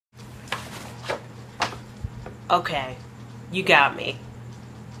Okay, you got me.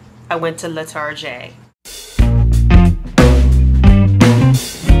 I went to Le Target.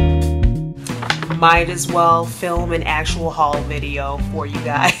 Might as well film an actual haul video for you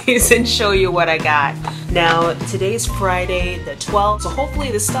guys and show you what I got. Now, today's Friday the 12th, so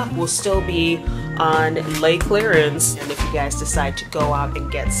hopefully this stuff will still be on late clearance, and if you guys decide to go out and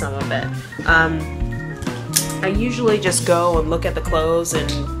get some of it. I usually just go and look at the clothes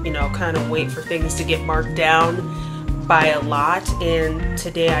and, you know, kind of wait for things to get marked down by a lot, and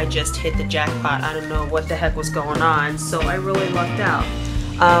today I just hit the jackpot. I don't know what the heck was going on, so I really lucked out.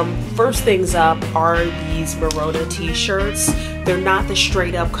 First things up are these Merona t-shirts. They're not the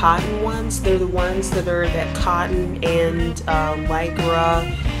straight up cotton ones. They're the ones that are that cotton and lycra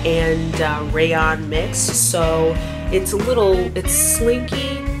and rayon mix. So it's it's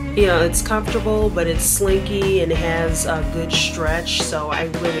slinky, you know, it's comfortable, but it's slinky and has a good stretch. So I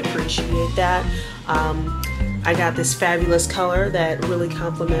really appreciate that. I got this fabulous color that really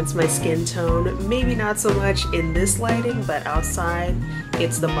complements my skin tone. Maybe not so much in this lighting, but outside,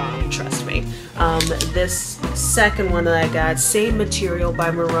 it's the bomb, trust me. This second one that I got, same material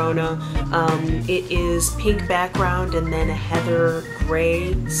by Merona. It is pink background and then a heather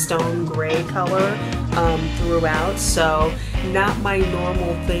gray, stone gray color throughout. So not my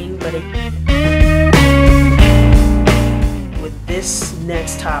normal thing, but with this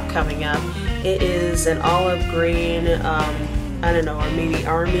next top coming up, it is an olive green, I don't know, or maybe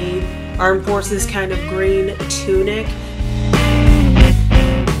Armed Forces kind of green tunic.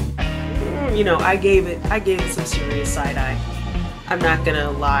 You know, I gave it some serious side eye. I'm not gonna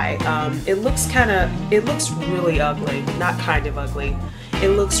lie. It looks really ugly. Not kind of ugly. It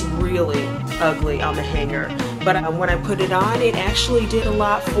looks really ugly on the hanger. But when I put it on, it actually did a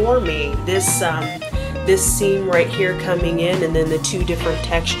lot for me. This seam right here coming in, and then the two different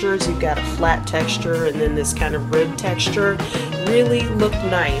textures. You've got a flat texture and then this kind of rib texture. Really looked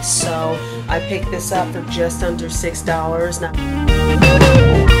nice. So I picked this up for just under $6. Now,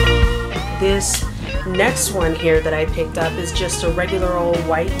 this next one here that I picked up is just a regular old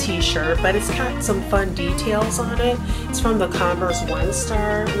white t-shirt, but it's got some fun details on it. It's from the Converse One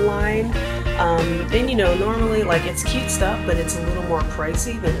Star line. And you know, normally like it's cute stuff, but it's a little more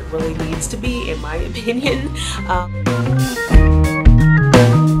pricey than it really needs to be, in my opinion.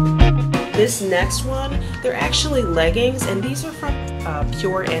 This next one, they're actually leggings, and these are from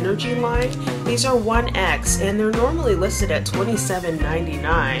Pure Energy line. These are 1X, and they're normally listed at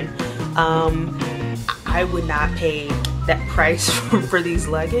 $27.99. I would not pay that price for these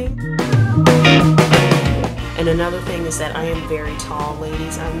leggings. And another thing is that I am very tall,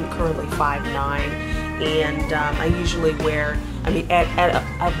 ladies. I'm currently 5'9", and I usually wear, at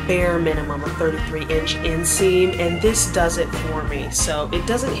a bare minimum, a 33-inch inseam, and this does it for me. So it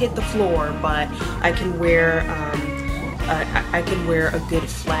doesn't hit the floor, but I can wear a good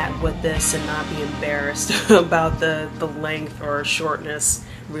flat with this and not be embarrassed about the length or shortness,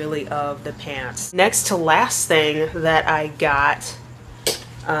 really, of the pants. Next to last thing that I got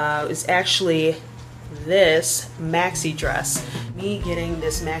is actually this maxi dress. Me getting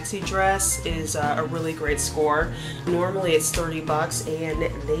this maxi dress is a really great score. Normally it's $30 and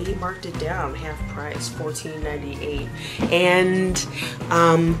they marked it down half price, $14.98. And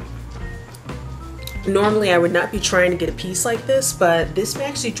normally I would not be trying to get a piece like this, but this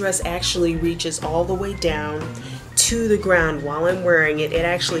maxi dress actually reaches all the way down to the ground while I'm wearing it. It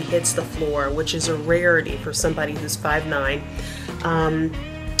actually hits the floor, which is a rarity for somebody who's 5'9".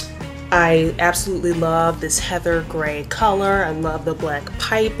 I absolutely love this heather gray color. I love the black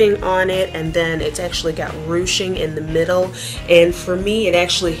piping on it, and then it's actually got ruching in the middle, and for me it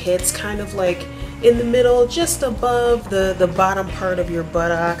actually hits kind of like in the middle, just above the bottom part of your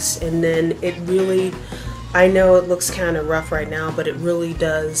buttocks, and then it really, I know it looks kind of rough right now, but it really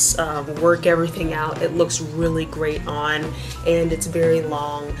does work everything out. It looks really great on, and it's very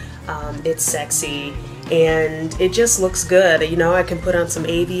long. It's sexy, and it just looks good. You know, I can put on some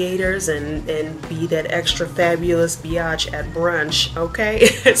aviators and be that extra fabulous biatch at brunch, okay?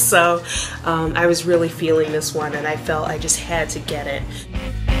 So I was really feeling this one, and I felt I just had to get it.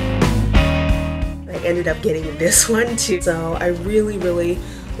 I ended up getting this one too. So I really, really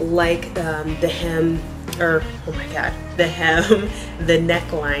like the hem, or oh my god, the hem, the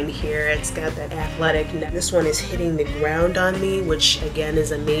neckline here. It's got that athletic neck. This one is hitting the ground on me, which again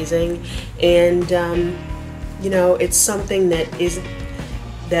is amazing. And you know, it's something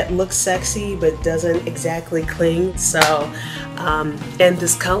that looks sexy but doesn't exactly cling. So and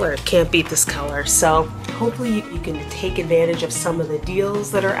this color, can't beat this color. So hopefully you can take advantage of some of the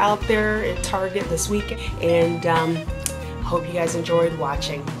deals that are out there at Target this weekend, and hope you guys enjoyed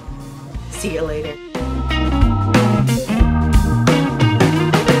watching. See you later. bye.